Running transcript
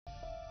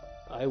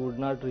I would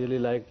not really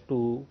like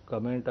to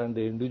comment on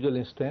the individual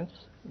instance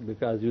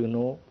because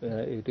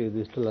it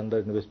is still under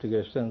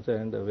investigations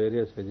and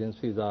various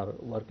agencies are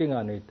working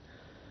on it.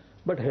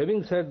 But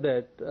having said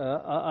that,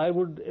 I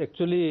would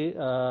actually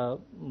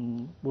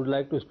would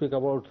like to speak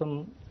about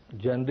some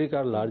generic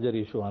or larger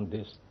issue on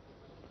this.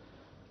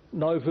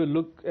 Now, if you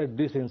look at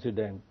this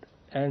incident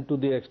and to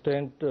the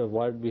extent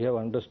what we have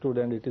understood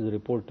and it is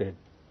reported,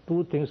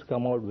 two things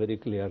come out very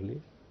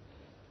clearly.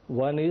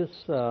 One is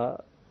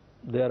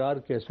there are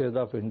cases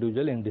of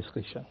individual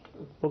indiscretion.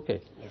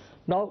 Okay. Yes.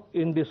 Now,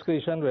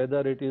 indiscretion,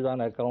 whether it is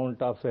on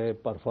account of a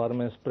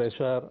performance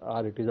pressure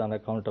or it is on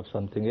account of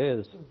something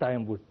else,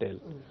 time would tell.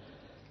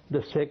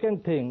 The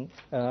second thing,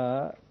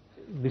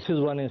 this is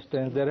one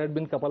instance. There had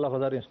been a couple of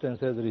other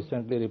instances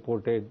recently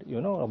reported,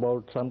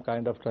 about some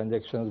kind of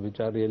transactions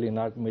which are really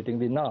not meeting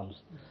the norms.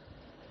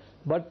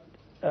 But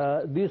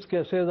these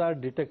cases are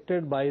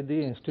detected by the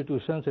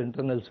institution's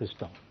internal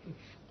system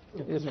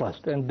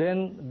first, and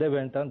then they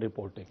went on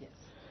reporting. Yes.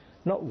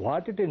 Now,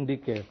 what it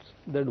indicates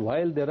that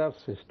while there are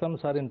systems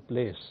are in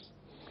place,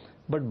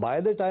 but by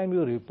the time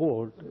you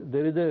report,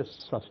 there is a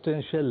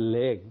substantial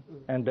lag,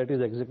 and that is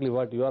exactly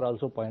what you are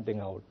also pointing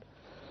out.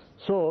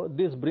 So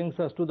this brings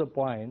us to the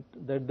point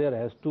that there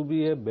has to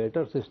be a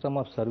better system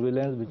of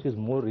surveillance which is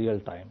more real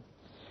time.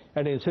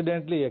 And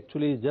incidentally,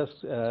 actually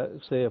just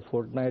say a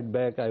fortnight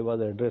back, I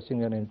was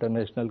addressing an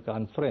international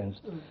conference,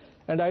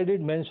 and I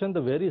did mention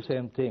the very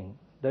same thing,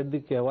 that the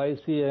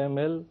KYC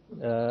AML,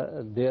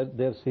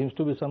 there seems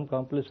to be some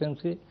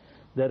complacency,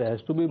 there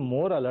has to be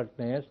more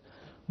alertness.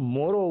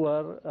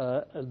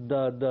 Moreover,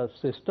 the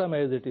system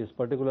as it is,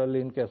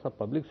 particularly in case of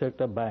public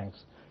sector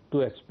banks, to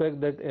expect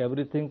that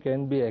everything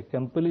can be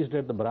accomplished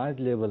at the branch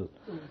level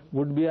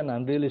would be an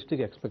unrealistic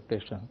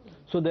expectation.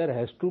 So there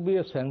has to be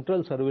a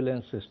central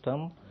surveillance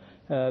system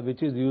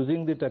which is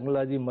using the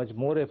technology much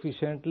more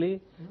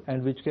efficiently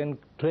and which can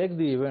track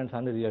the events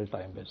on a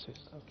real-time basis.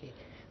 Okay.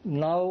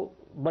 Now,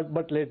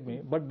 but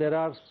there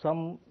are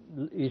some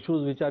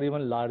issues which are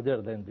even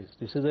larger than this.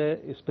 This is a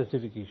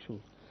specific issue.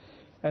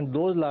 And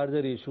those larger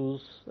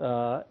issues,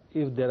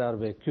 if there are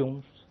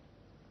vacuums,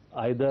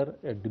 either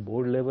at the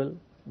board level,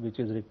 which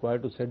is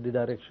required to set the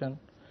direction,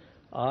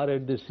 or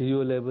at the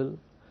CEO level,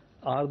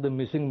 or the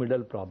missing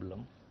middle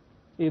problem.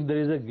 If there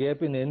is a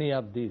gap in any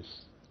of these,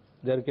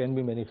 there can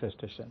be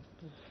manifestation.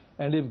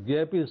 And if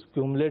gap is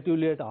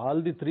cumulatively at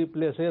all the three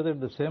places at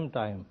the same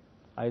time,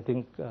 I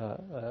think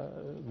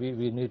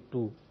we need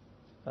to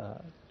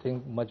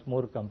think much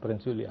more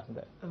comprehensively on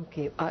that.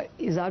 Okay.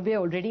 Is RBI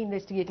already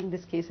investigating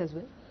this case as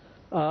well?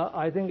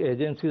 I think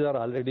agencies are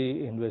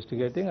already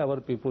investigating. Our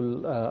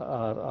people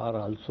are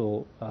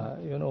also,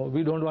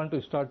 we don't want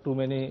to start too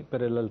many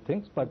parallel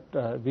things, but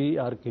we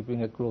are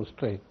keeping a close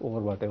track over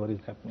whatever is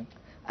happening.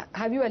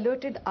 Have you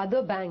alerted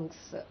other banks,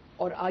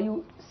 or are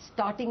you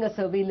starting a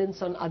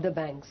surveillance on other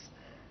banks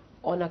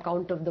on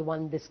account of the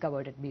one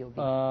discovered at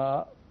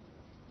BOB?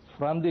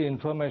 From the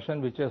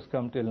information which has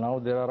come till now,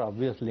 there are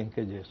obvious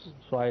linkages.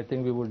 So I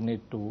think we would need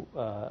to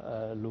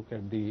look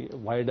at the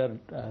wider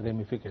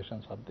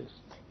ramifications of this.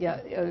 Yeah,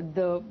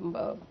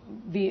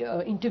 we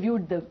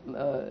interviewed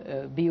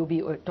the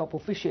BOB top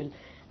official,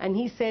 and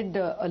he said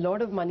a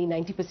lot of money,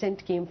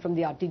 90%, came from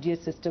the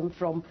RTGS system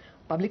from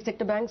public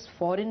sector banks,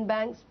 foreign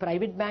banks,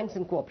 private banks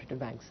and cooperative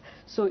banks.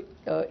 So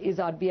is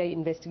RBI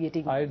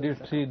investigating? I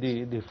did see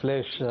the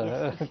flash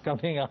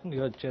coming on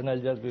your channel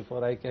just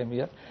before I came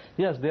here.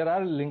 Yes, there are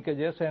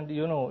linkages, and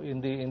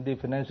in the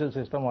financial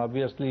system,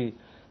 obviously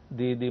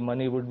the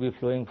money would be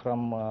flowing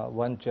from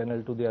one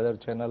channel to the other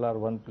channel, or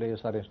one place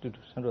or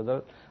institution to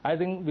other. I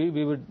think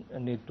we would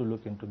need to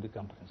look into the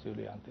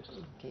comprehensively on this.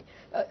 Okay.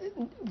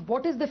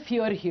 What is the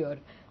fear here?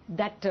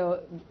 That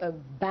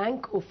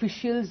bank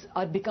officials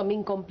are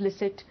becoming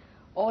complicit,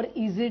 or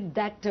is it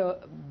that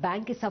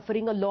bank is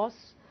suffering a loss,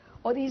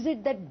 or is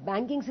it that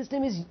banking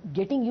system is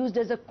getting used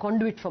as a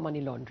conduit for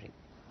money laundering?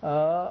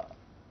 I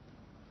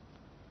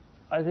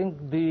think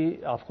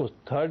of course,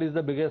 third is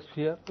the biggest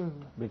fear,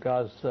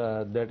 because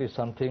that is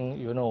something,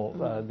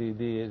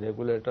 the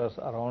regulators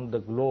around the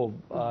globe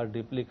are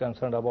deeply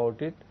concerned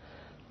about it.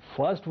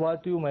 First,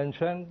 what you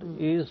mentioned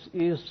is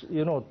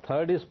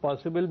third is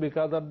possible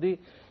because of the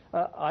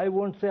I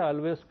won't say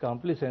always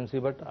complacency,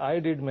 but I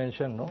did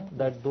mention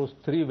that those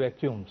three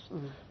vacuums.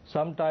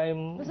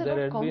 Sometimes there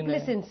had been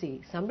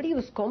complacency. Somebody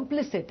who's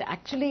complicit,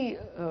 actually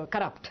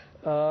corrupt.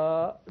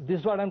 This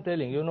is what I'm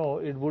telling you.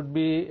 It would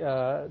be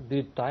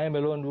the time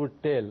alone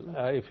would tell.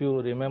 If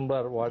you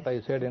remember what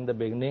I said in the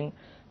beginning,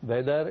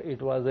 whether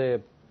it was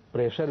a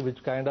pressure,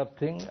 which kind of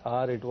thing,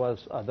 or it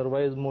was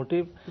otherwise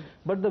motive.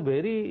 But the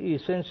very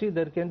essentially,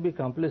 there can be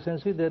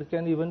complacency. There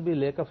can even be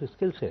lack of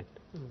skill set.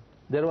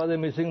 There was a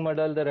missing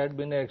model, there had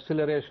been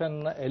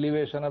acceleration,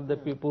 elevation of the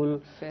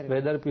people,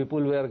 whether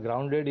people were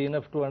grounded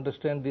enough to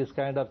understand these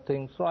kind of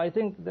things. So I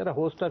think there are a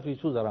host of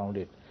issues around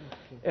it.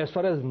 Okay. As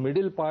far as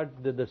middle part,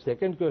 the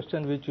second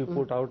question which you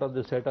put out of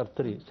the set of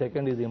three,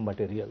 second is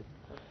immaterial.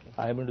 Okay.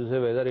 I mean to say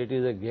whether it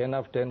is a gain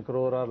of 10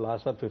 crore or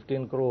loss of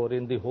 15 crore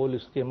in the whole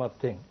scheme of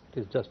thing. It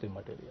is just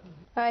immaterial.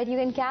 All right, you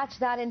can catch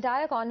that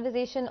entire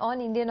conversation on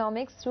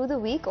Indianomics through the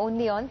week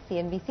only on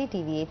CNBC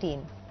TV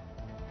 18.